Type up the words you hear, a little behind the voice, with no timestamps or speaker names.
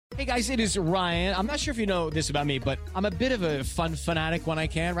Hey guys, it is Ryan. I'm not sure if you know this about me, but I'm a bit of a fun fanatic when I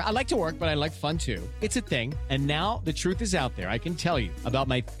can. I like to work, but I like fun too. It's a thing. And now the truth is out there. I can tell you about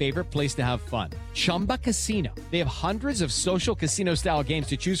my favorite place to have fun. Chumba Casino. They have hundreds of social casino style games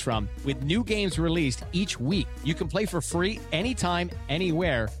to choose from with new games released each week. You can play for free anytime,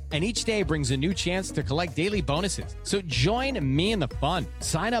 anywhere. And each day brings a new chance to collect daily bonuses. So join me in the fun.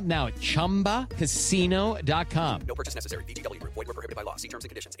 Sign up now at ChumbaCasino.com. No purchase necessary. VGW Group. Void where prohibited by law. See terms and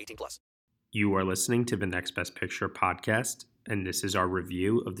conditions. 18+. You are listening to the Next Best Picture podcast, and this is our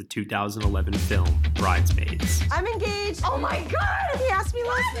review of the 2011 film Bridesmaids. I'm engaged. Oh my God! He asked me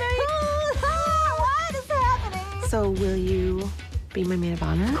last night. What is happening? So will you be my maid of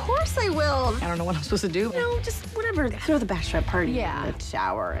honor? Of course I will. I don't know what I'm supposed to do. No, just whatever. Throw the bachelorette party. Yeah. In the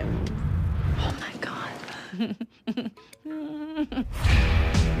shower and... Oh my God.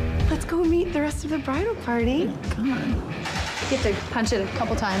 Let's go meet the rest of the bridal party. Come on. You have to punch it a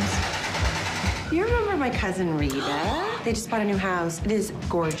couple times. You remember my cousin Rita? They just bought a new house. It is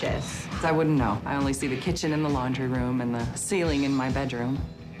gorgeous. I wouldn't know. I only see the kitchen and the laundry room and the ceiling in my bedroom.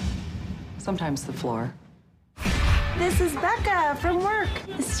 Sometimes the floor. This is Becca from work.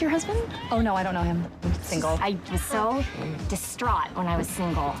 This is your husband? Oh no, I don't know him. I'm single. I was so distraught when I was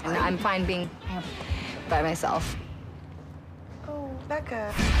single. And I'm fine being by myself. Oh,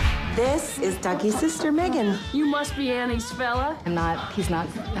 Becca. This is Dougie's sister, Megan. You must be Annie's fella. I'm not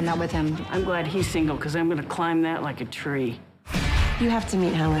with him. I'm glad he's single, because I'm gonna climb that like a tree. You have to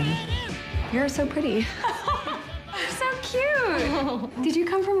meet Helen. You're so pretty. You're so cute. Did you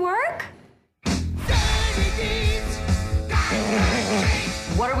come from work?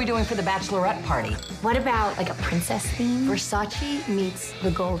 What are we doing for the bachelorette party? What about like a princess theme? Versace meets the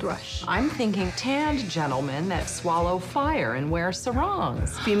gold rush. I'm thinking tanned gentlemen that swallow fire and wear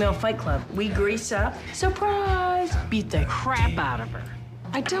sarongs. Female Fight Club. We grease up. Surprise! Beat the crap out of her.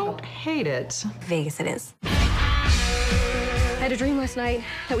 I don't hate it. Vegas it is. I had a dream last night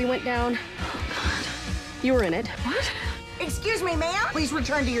that we went down. Oh, God. You were in it. What? Excuse me, ma'am. Please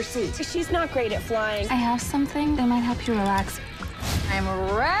return to your seat. She's not great at flying. I have something that might help you relax. I'm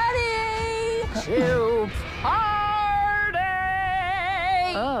ready to party!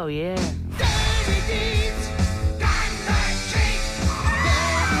 Oh, yeah.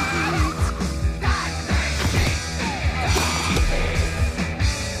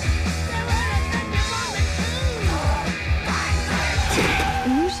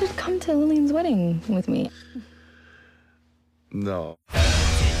 You should come to Lillian's wedding with me. No.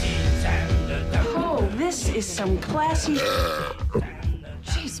 Oh, this is some classy...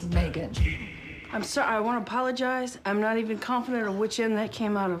 Jeez, Megan. I'm sorry, I want to apologize. I'm not even confident of which end that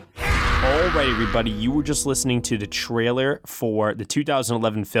came out of. All right, everybody, you were just listening to the trailer for the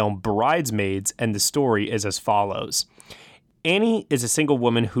 2011 film Bridesmaids, and the story is as follows. Annie is a single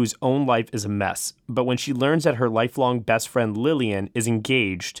woman whose own life is a mess, but when she learns that her lifelong best friend Lillian is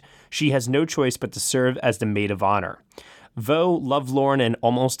engaged, she has no choice but to serve as the maid of honor. Though lovelorn and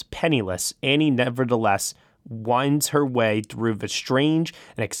almost penniless, Annie nevertheless winds her way through the strange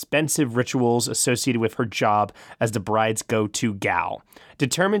and expensive rituals associated with her job as the bride's go-to gal.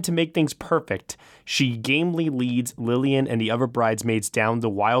 Determined to make things perfect, she gamely leads Lillian and the other bridesmaids down the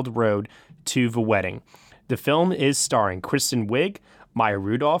wild road to the wedding. The film is starring Kristen Wiig, Maya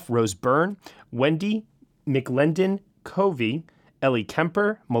Rudolph, Rose Byrne, Wendy McLendon Covey, Ellie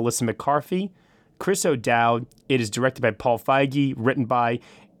Kemper, Melissa McCarthy, Chris O'Dowd. It is directed by Paul Feige, written by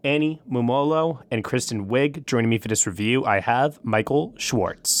Annie Mumolo and Kristen Wiig. Joining me for this review, I have Michael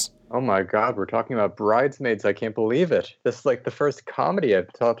Schwartz. Oh my God, we're talking about Bridesmaids. I can't believe it. This is like the first comedy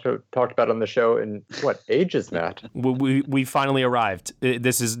I've talked about on the show in, what, ages, Matt? We finally arrived.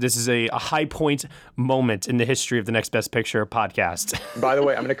 This is a high point moment in the history of the Next Best Picture podcast. By the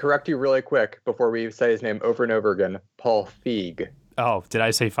way, I'm going to correct you really quick before we say his name over and over again. Paul Feig. Oh, did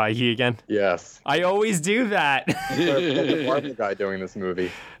I say Feige again? Yes. I always do that. The Marvel guy doing this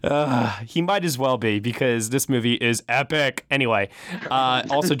movie. He might as well be, because this movie is epic. Anyway,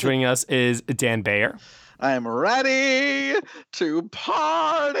 also joining us is Dan Bayer. I'm ready to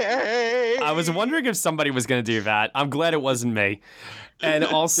party. I was wondering if somebody was going to do that. I'm glad it wasn't me. And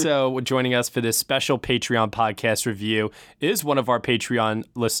also joining us for this special Patreon podcast review is one of our Patreon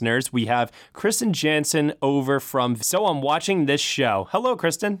listeners. We have Kristen Jansen over from So I'm Watching This Show. Hello,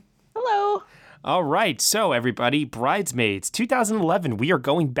 Kristen. Hello. All right. So, everybody, Bridesmaids, 2011. We are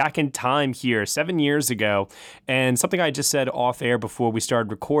going back in time here, 7 years ago. And something I just said off air before we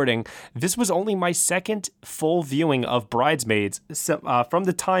started recording, this was only my second full viewing of Bridesmaids from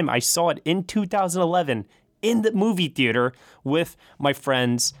the time I saw it in 2011 in the movie theater with my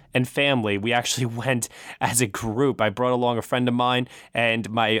friends and family. We actually went as a group. I brought along a friend of mine, and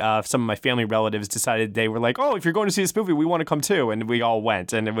my some of my family relatives decided, they were like, oh, if you're going to see this movie, we want to come too. And we all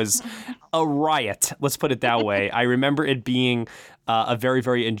went, and it was a riot. Let's put it that way. I remember it being a very,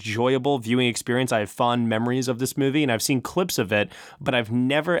 very enjoyable viewing experience. I have fond memories of this movie, and I've seen clips of it, but I've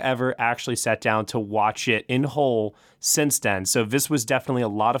never, ever actually sat down to watch it in whole since then. So this was definitely a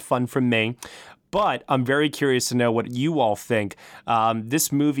lot of fun for me. But I'm very curious to know what you all think.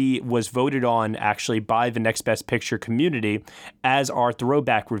 This movie was voted on actually by the Next Best Picture community as our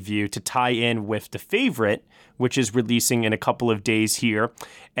throwback review to tie in with The Favorite, which is releasing in a couple of days here.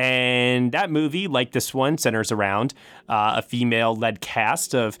 And that movie, like this one, centers around a female-led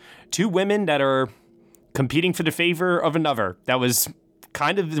cast of two women that are competing for the favor of another. That was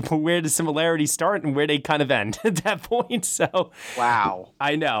kind of where the similarities start and where they kind of end at that point. So, wow.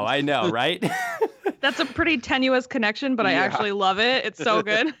 I know, right? That's a pretty tenuous connection, but I actually love it. It's so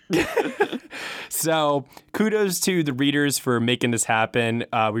good. So, kudos to the readers for making this happen.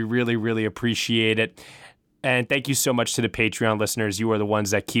 We really, really appreciate it. And thank you so much to the Patreon listeners. You are the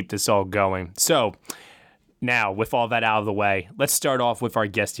ones that keep this all going. So, now, with all that out of the way, let's start off with our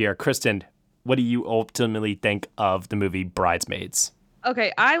guest here. Kristen, what do you ultimately think of the movie Bridesmaids?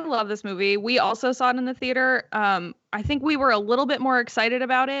 Okay, I love this movie. We also saw it in the theater. I think we were a little bit more excited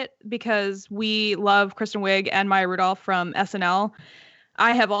about it because we love Kristen Wiig and Maya Rudolph from SNL.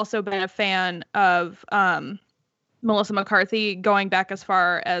 I have also been a fan of Melissa McCarthy going back as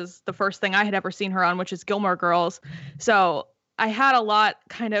far as the first thing I had ever seen her on, which is Gilmore Girls. So I had a lot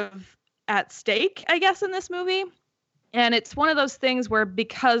kind of at stake, I guess, in this movie. And it's one of those things where,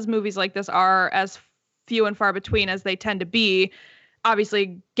 because movies like this are as few and far between as they tend to be,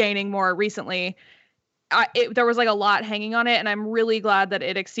 obviously gaining more recently, there was like a lot hanging on it, and I'm really glad that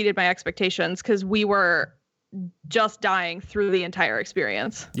it exceeded my expectations because we were just dying through the entire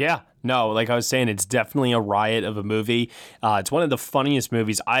experience. Yeah, no, like I was saying, it's definitely a riot of a movie. It's one of the funniest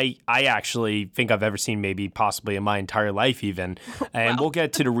movies I actually think I've ever seen, maybe possibly in my entire life even. And We'll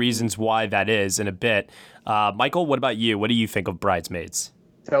get to the reasons why that is in a bit. Michael, what about you? What do you think of Bridesmaids?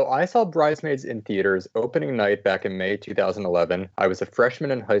 So I saw Bridesmaids in theaters opening night back in May 2011. I was a freshman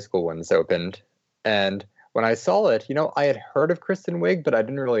in high school when this opened. And when I saw it, I had heard of Kristen Wiig, but I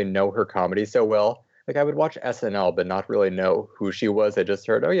didn't really know her comedy so well. Like, I would watch SNL, but not really know who she was. I just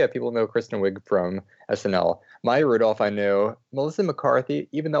heard, oh yeah, people know Kristen Wiig from SNL. Maya Rudolph, I knew. Melissa McCarthy,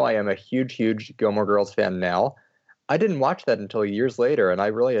 even though I am a huge, huge Gilmore Girls fan now, I didn't watch that until years later, and I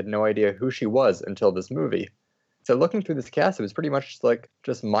really had no idea who she was until this movie. So looking through this cast, it was pretty much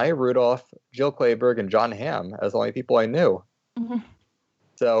just Maya Rudolph, Jill Clayburgh, and John Hamm as the only people I knew. Mm-hmm.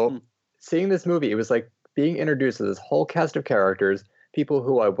 So seeing this movie, it was like being introduced to this whole cast of characters, people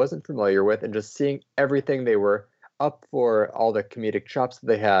who I wasn't familiar with, and just seeing everything they were up for, all the comedic chops that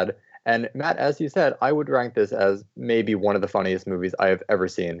they had. And Matt, as you said, I would rank this as maybe one of the funniest movies I have ever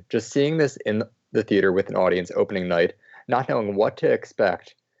seen. Just seeing this in the theater with an audience opening night, not knowing what to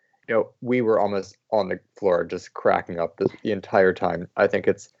expect. We were almost on the floor just cracking up the entire time. I think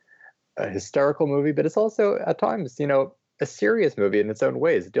it's a hysterical movie, but it's also at times, a serious movie in its own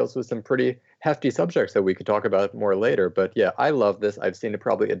ways. It deals with some pretty hefty subjects that we could talk about more later. But yeah, I love this. I've seen it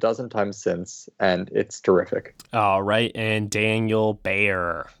probably a dozen times since, and it's terrific. All right. And Daniel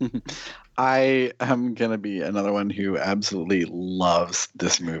Bayer. I am going to be another one who absolutely loves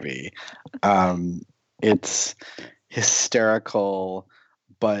this movie. It's hysterical,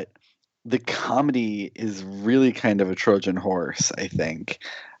 but the comedy is really kind of a Trojan horse, I think,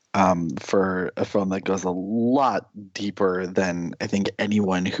 for a film that goes a lot deeper than I think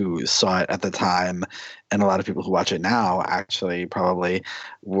anyone who saw it at the time, and a lot of people who watch it now actually probably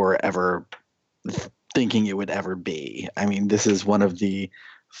were ever thinking it would ever be. I mean, this is one of the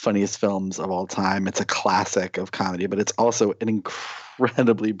funniest films of all time. It's a classic of comedy, but it's also an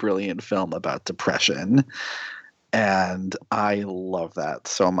incredibly brilliant film about depression. And I love that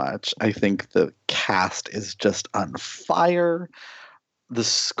so much. I think the cast is just on fire. The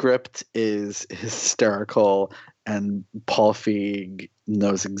script is hysterical, and Paul Feig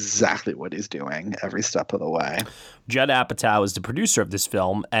knows exactly what he's doing every step of the way. Judd Apatow is the producer of this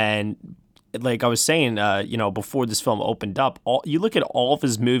film, and like I was saying, before this film opened up, you look at all of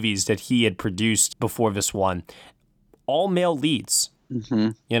his movies that he had produced before this one, all male leads.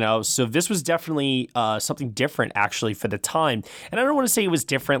 Mm-hmm. So this was definitely something different actually for the time. And I don't want to say it was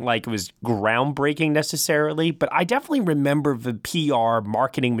different like it was groundbreaking necessarily, but I definitely remember the PR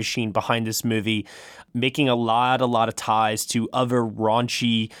marketing machine behind this movie making a lot of ties to other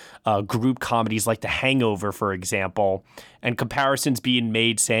raunchy group comedies like The Hangover, for example. and comparisons being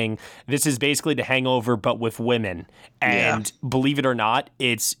made saying this is basically The Hangover but with women. And believe it or not,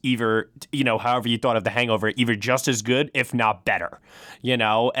 it's either, however you thought of The Hangover, either just as good, if not better,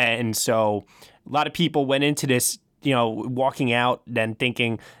 And so a lot of people went into this, walking out then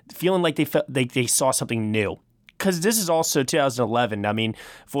feeling like they felt like they saw something new. Because this is also 2011. I mean,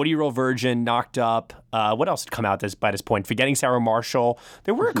 40-Year-Old Virgin, Knocked Up. What else had come out by this point? Forgetting Sarah Marshall.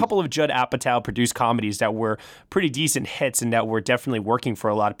 There were a couple of Judd Apatow produced comedies that were pretty decent hits and that were definitely working for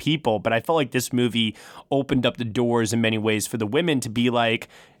a lot of people. But I felt like this movie opened up the doors in many ways for the women to be like,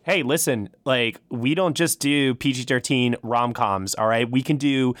 hey, listen, like, we don't just do PG-13 rom-coms, all right? We can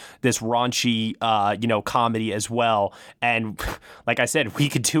do this raunchy, comedy as well. And like I said, we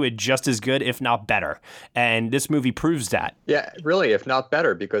could do it just as good, if not better. And this movie proves that. Yeah, really, if not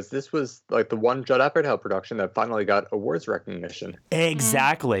better, because this was like the one Judd Apatow production that finally got awards recognition.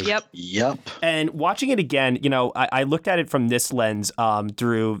 Exactly. Yep. And watching it again, I looked at it from this lens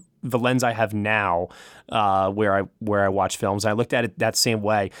through the lens I have now, where I watch films. I looked at it that same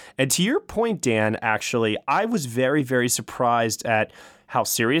way. And to your point, Dan, actually, I was very, very surprised at how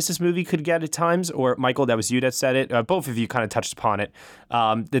serious this movie could get at times. Or Michael, that was you that said it. Both of you kind of touched upon it.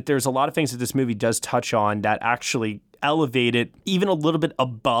 That there's a lot of things that this movie does touch on that actually elevate it even a little bit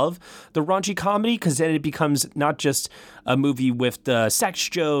above the raunchy comedy, because then it becomes not just a movie with the sex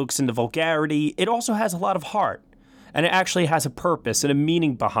jokes and the vulgarity. It also has a lot of heart. And it actually has a purpose and a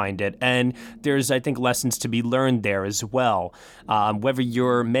meaning behind it. And there's, I think, lessons to be learned there as well. Whether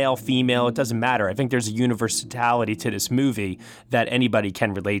you're male, female, it doesn't matter. I think there's a universality to this movie that anybody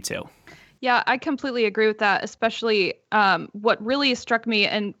can relate to. Yeah, I completely agree with that, especially what really struck me,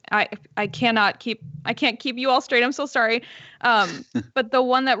 and I can't keep you all straight. I'm so sorry. But the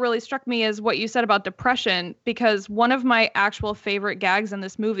one that really struck me is what you said about depression, because one of my actual favorite gags in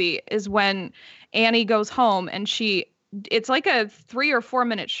this movie is when Annie goes home and it's like a 3 or 4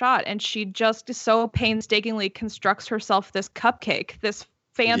 minute shot, and she just so painstakingly constructs herself this cupcake, this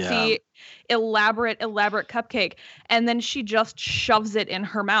fancy, elaborate cupcake, and then she just shoves it in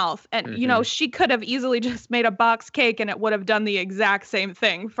her mouth. And she could have easily just made a box cake and it would have done the exact same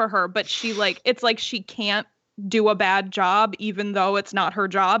thing for her, but it's like she can't do a bad job even though it's not her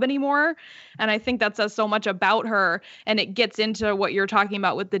job anymore. And I think that says so much about her, and it gets into what you're talking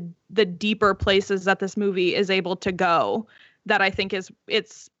about with the deeper places that this movie is able to go, that I think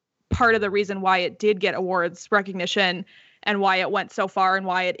it's part of the reason why it did get awards recognition and why it went so far and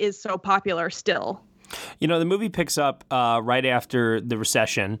why it is so popular still. The movie picks up right after the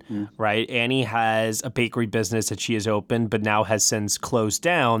recession, right? Annie has a bakery business that she has opened, but now has since closed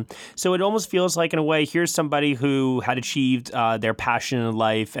down. So it almost feels like, in a way, here's somebody who had achieved their passion in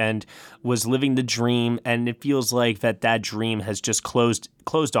life and was living the dream, and it feels like that dream has just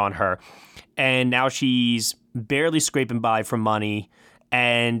closed on her. And now she's barely scraping by for money,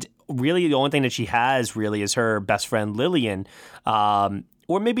 and really the only thing that she has really is her best friend Lillian.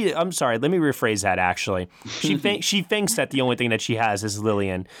 Or maybe, I'm sorry, let me rephrase that, actually. She thinks that the only thing that she has is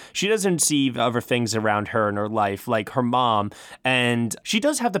Lillian. She doesn't see other things around her in her life, like her mom. And she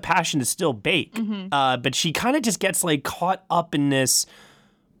does have the passion to still bake. But she kind of just gets caught up in this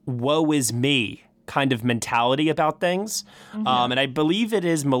woe is me kind of mentality about things. And I believe it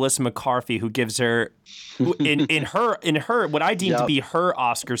is Melissa McCarthy who gives her, in her what I deem to be her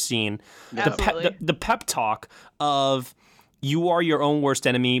Oscar scene, the pep talk of, you are your own worst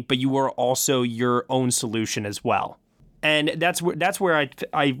enemy, but you are also your own solution as well. And that's where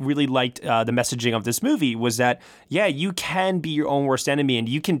I really liked the messaging of this movie, was that, yeah, you can be your own worst enemy, and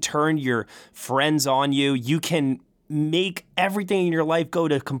you can turn your friends on you. You can make everything in your life go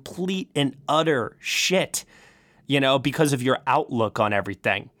to complete and utter shit, because of your outlook on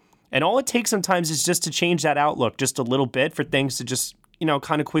everything. And all it takes sometimes is just to change that outlook just a little bit for things to just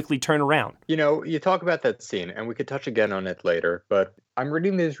kind of quickly turn around. You talk about that scene, and we could touch again on it later, but I'm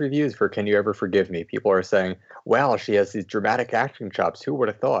reading these reviews for Can You Ever Forgive Me? People are saying, wow, she has these dramatic acting chops. Who would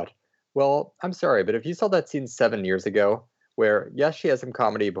have thought? Well, I'm sorry, but if you saw that scene 7 years ago, where, yes, she has some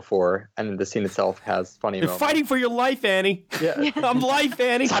comedy before, and the scene itself has funny moments. You're fighting for your life, Annie. Yeah. I'm life,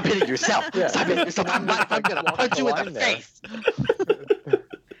 Annie. Stop hitting yourself. Yeah. Stop hitting yourself. I'm going to punch you in the face.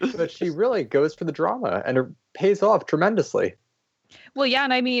 But she really goes for the drama, and it pays off tremendously. Well, yeah,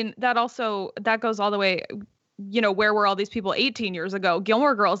 and I mean, that goes all the way, where were all these people 18 years ago?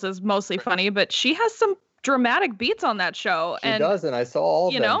 Gilmore Girls is mostly funny, but she has some dramatic beats on that show. She does, and I saw all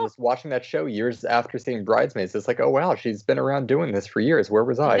of them just watching that show years after seeing Bridesmaids. It's like, oh, wow, she's been around doing this for years. Where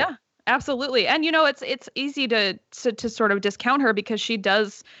was I? Yeah, absolutely. And, it's easy to sort of discount her, because she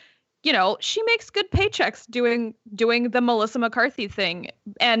does you know, she makes good paychecks doing the Melissa McCarthy thing.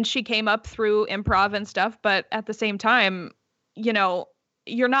 And she came up through improv and stuff. But at the same time, you know,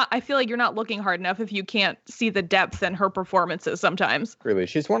 I feel like you're not looking hard enough if you can't see the depth in her performances sometimes. Really,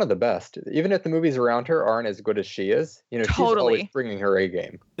 she's one of the best. Even if the movies around her aren't as good as she is, you know, she's always bringing her A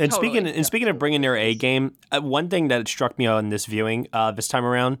game. And speaking of bringing their A game, one thing that struck me on this viewing this time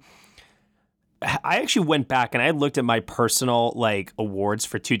around, I actually went back and I looked at my personal awards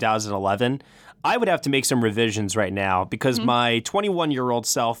for 2011. I would have to make some revisions right now because my 21-year-old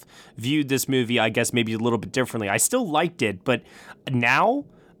self viewed this movie, I guess, maybe a little bit differently. I still liked it, but now,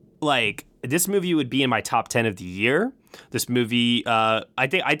 this movie would be in my top 10 of the year. This movie, I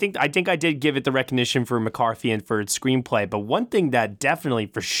think I did give it the recognition for McCarthy and for its screenplay. But one thing that definitely,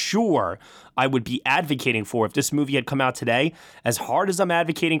 for sure, I would be advocating for if this movie had come out today, as hard as I'm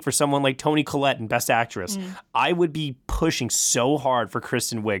advocating for someone like Toni Collette in Best Actress, I would be pushing so hard for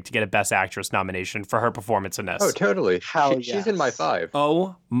Kristen Wiig to get a Best Actress nomination for her performance in this. Oh, totally. She's in my 5.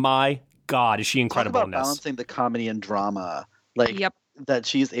 Oh my God, is she incredible in this? Balancing the comedy and drama, that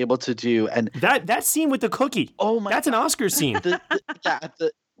she's able to do, and that scene with the cookie. Oh my! That's an Oscar scene.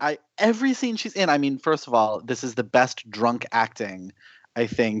 Every scene she's in. I mean, first of all, this is the best drunk acting, I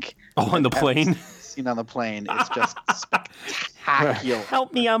think. Oh, on the plane. Scene on the plane is just spectacular.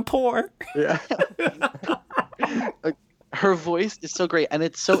 Help me, I'm poor. Yeah. Her voice is so great, and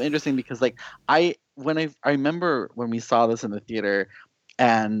it's so interesting because, I remember when we saw this in the theater,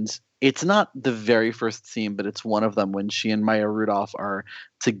 and it's not the very first scene, but it's one of them when she and Maya Rudolph are.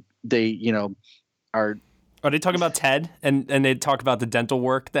 Are they talking about Ted and they talk about the dental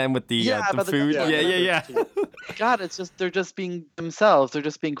work then with the food? Yeah. God, it's just they're just being themselves. They're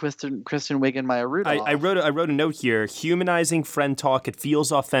just being Kristen Wiig and Maya Rudolph. I wrote a note here: humanizing friend talk. It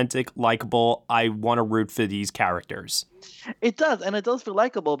feels authentic, likable. I want to root for these characters. It does, and it does feel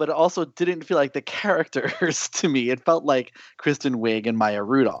likable, but it also didn't feel like the characters to me. It felt like Kristen Wiig and Maya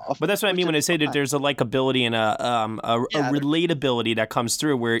Rudolph. But that's what I mean when I say that there's a likability and a relatability that comes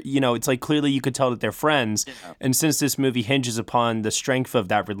through where, you know, it's clearly you could tell that they're friends. Yeah. And since this movie hinges upon the strength of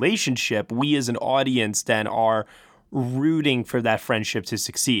that relationship, we as an audience then are rooting for that friendship to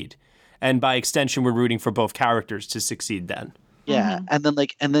succeed. And by extension, we're rooting for both characters to succeed then. Yeah, and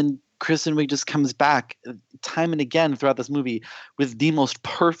then Kristen Wiig just comes back time and again throughout this movie with the most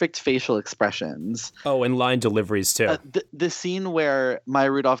perfect facial expressions. Oh, and line deliveries too. The scene where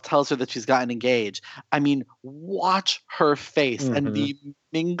Maya Rudolph tells her that she's gotten engaged. I mean, watch her face and the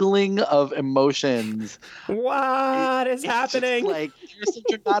mingling of emotions. What is happening? You're such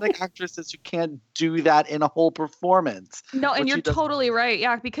a dramatic actress that you can't do that in a whole performance. No, and you're totally right.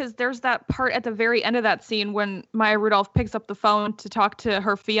 Yeah, because there's that part at the very end of that scene when Maya Rudolph picks up the phone to talk to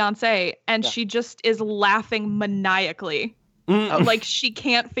her fiance, and she just is laughing maniacally. Like she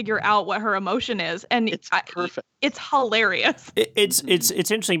can't figure out what her emotion is, and it's perfect. It's hilarious. It's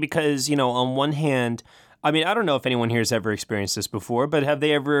interesting because, you know, on one hand, I mean, I don't know if anyone here has ever experienced this before, but have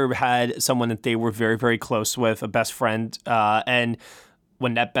they ever had someone that they were very, very close with, a best friend, and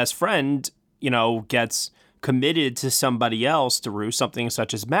when that best friend, you know, gets committed to somebody else through something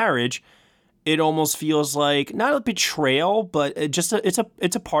such as marriage, it almost feels like not a betrayal, but it's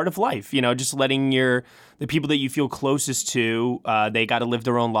a part of life, you know, just letting the people that you feel closest to, they got to live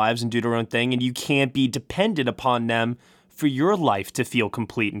their own lives and do their own thing, and you can't be dependent upon them for your life to feel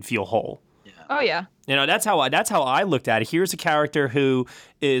complete and feel whole. Oh yeah. You know, that's how I looked at it. Here's a character who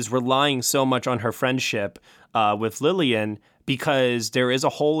is relying so much on her friendship with Lillian because there is a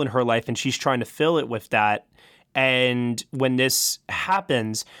hole in her life and she's trying to fill it with that. And when this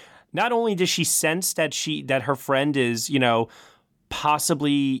happens, not only does she sense that her friend is, you know,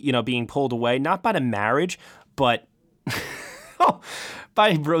 possibly, you know, being pulled away, not by the marriage, but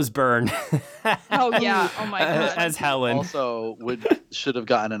by Rose Byrne. Oh yeah! Oh my God! As Helen, also should have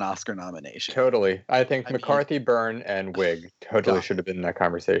gotten an Oscar nomination. Totally, I think McCarthy, Byrne, and Wiig totally should have been in that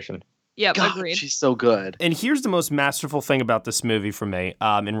conversation. Yep, agreed. She's so good. And here's the most masterful thing about this movie for me,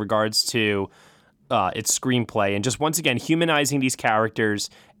 in regards to its screenplay, and just once again humanizing these characters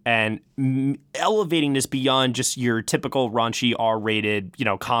and elevating this beyond just your typical raunchy R-rated, you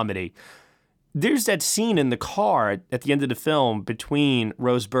know, comedy. There's that scene in the car at the end of the film between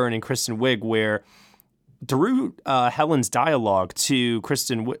Rose Byrne and Kristen Wiig where through Helen's dialogue to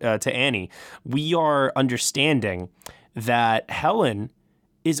to Annie, we are understanding that Helen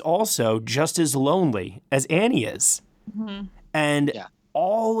is also just as lonely as Annie is. Mm-hmm. And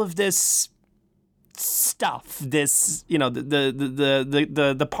all of this stuff, this, you know,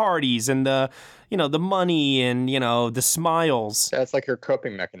 the parties and the, you know, the money and, you know, the smiles. That's like her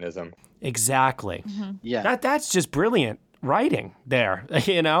coping mechanism. Exactly. Mm-hmm. Yeah. That's just brilliant. writing there.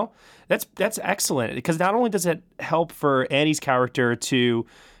 You know, that's excellent, because not only does it help for Annie's character to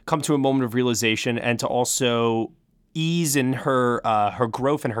come to a moment of realization and to also ease in her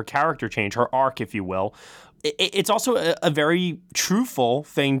growth and her character change, her arc, if you will. It's also a very truthful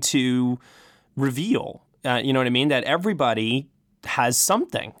thing to reveal. You know what I mean? That everybody has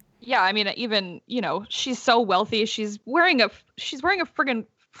something. Yeah, I mean, even, you know, she's so wealthy. She's wearing a friggin'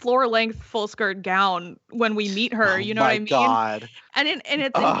 floor-length full-skirt gown when we meet her. You know what I mean? God. And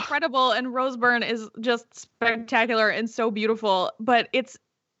it's incredible. And Rose Byrne is just spectacular and so beautiful. But it's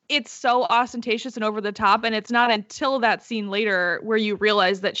so ostentatious and over the top. And it's not until that scene later where you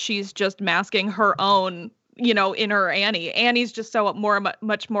realize that she's just masking her own, you know, inner Annie. Annie's just so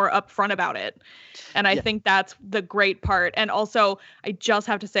much more upfront about it. And I think that's the great part. And also, I just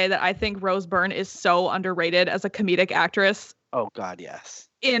have to say that I think Rose Byrne is so underrated as a comedic actress. Oh God, yes.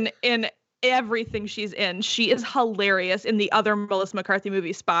 In everything she's in. She is hilarious in the other Melissa McCarthy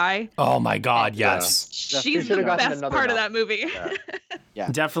movie, Spy. Oh my God, yes. She's the best part of that movie. Yeah.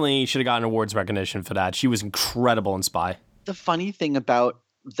 Definitely should have gotten awards recognition for that. She was incredible in Spy. The funny thing about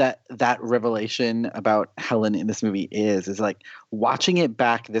that revelation about Helen in this movie is like watching it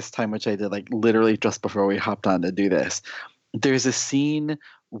back this time, which I did like literally just before we hopped on to do this. There's a scene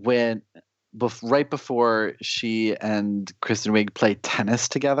when right before she and Kristen Wiig play tennis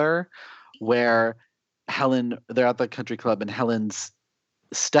together, where they're at the country club and Helen's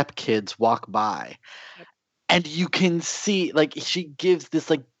stepkids walk by. And you can see, like, she gives this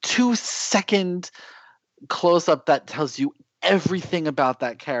like 2-second close up that tells you everything about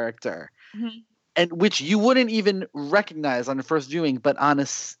that character, and which you wouldn't even recognize on the first viewing, but on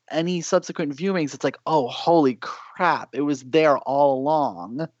any subsequent viewings, it's like, oh, holy crap, it was there all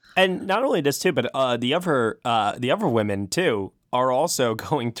along. And not only this too, but the other women too are also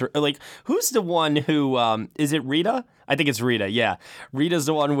going through. Like, who's the one who is it Rita? I think it's Rita. Yeah, Rita's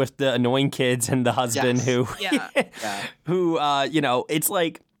the one with the annoying kids and the husband who, who you know, it's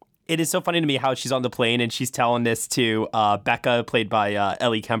like. It is so funny to me how she's on the plane and she's telling this to Becca, played by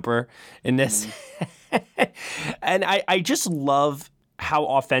Ellie Kemper in this. And I just love how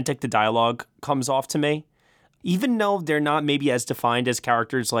authentic the dialogue comes off to me. Even though they're not maybe as defined as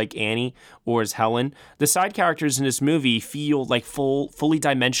characters like Annie or as Helen, the side characters in this movie feel like fully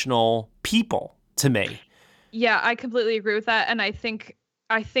dimensional people to me. Yeah, I completely agree with that. And I think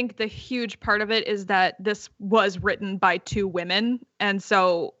the huge part of it is that this was written by two women. And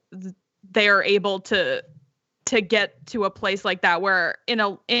so they are able to get to a place like that where in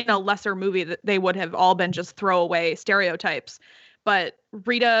a lesser movie that they would have all been just throwaway stereotypes. But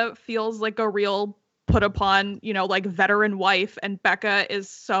Rita feels like a real put upon, you know, like veteran wife, and Becca is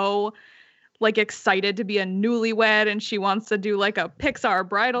so like excited to be a newlywed and she wants to do like a Pixar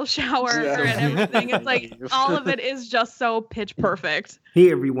bridal shower and everything. It's like all of it is just so pitch perfect.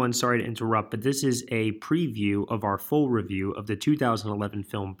 Hey everyone, sorry to interrupt, but this is a preview of our full review of the 2011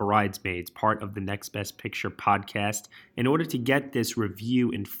 film Bridesmaids, part of the Next Best Picture podcast. In order to get this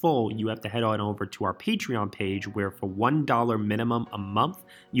review in full, you have to head on over to our Patreon page, where for $1 minimum a month,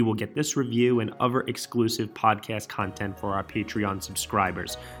 you will get this review and other exclusive podcast content for our Patreon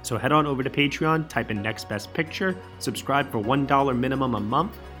subscribers. So head on over to Patreon, type in Next Best Picture, subscribe for $1 minimum a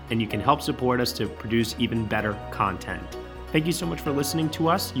month, and you can help support us to produce even better content. Thank you so much for listening to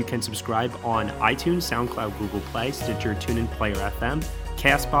us. You can subscribe on iTunes, SoundCloud, Google Play, Stitcher, TuneIn, Player FM,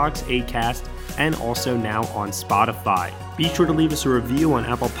 CastBox, Acast, and also now on Spotify. Be sure to leave us a review on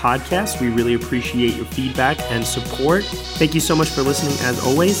Apple Podcasts. We really appreciate your feedback and support. Thank you so much for listening as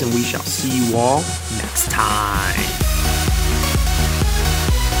always, and we shall see you all next time.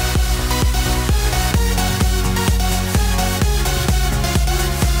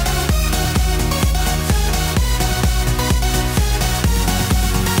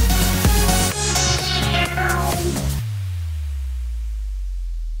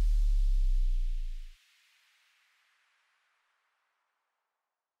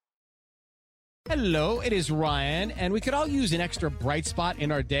 Hello, it is Ryan, and we could all use an extra bright spot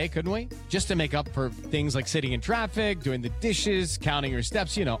in our day, couldn't we? Just to make up for things like sitting in traffic, doing the dishes, counting your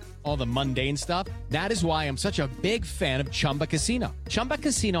steps, you know, all the mundane stuff. That is why I'm such a big fan of Chumba Casino. Chumba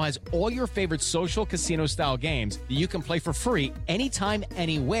Casino has all your favorite social casino-style games that you can play for free anytime,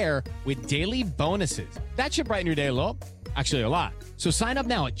 anywhere with daily bonuses. That should brighten your day a little. Actually, a lot. So sign up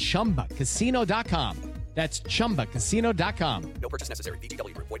now at ChumbaCasino.com. That's ChumbaCasino.com. No purchase necessary.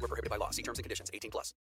 VGW Group. Void where prohibited by law. See terms and conditions. 18+.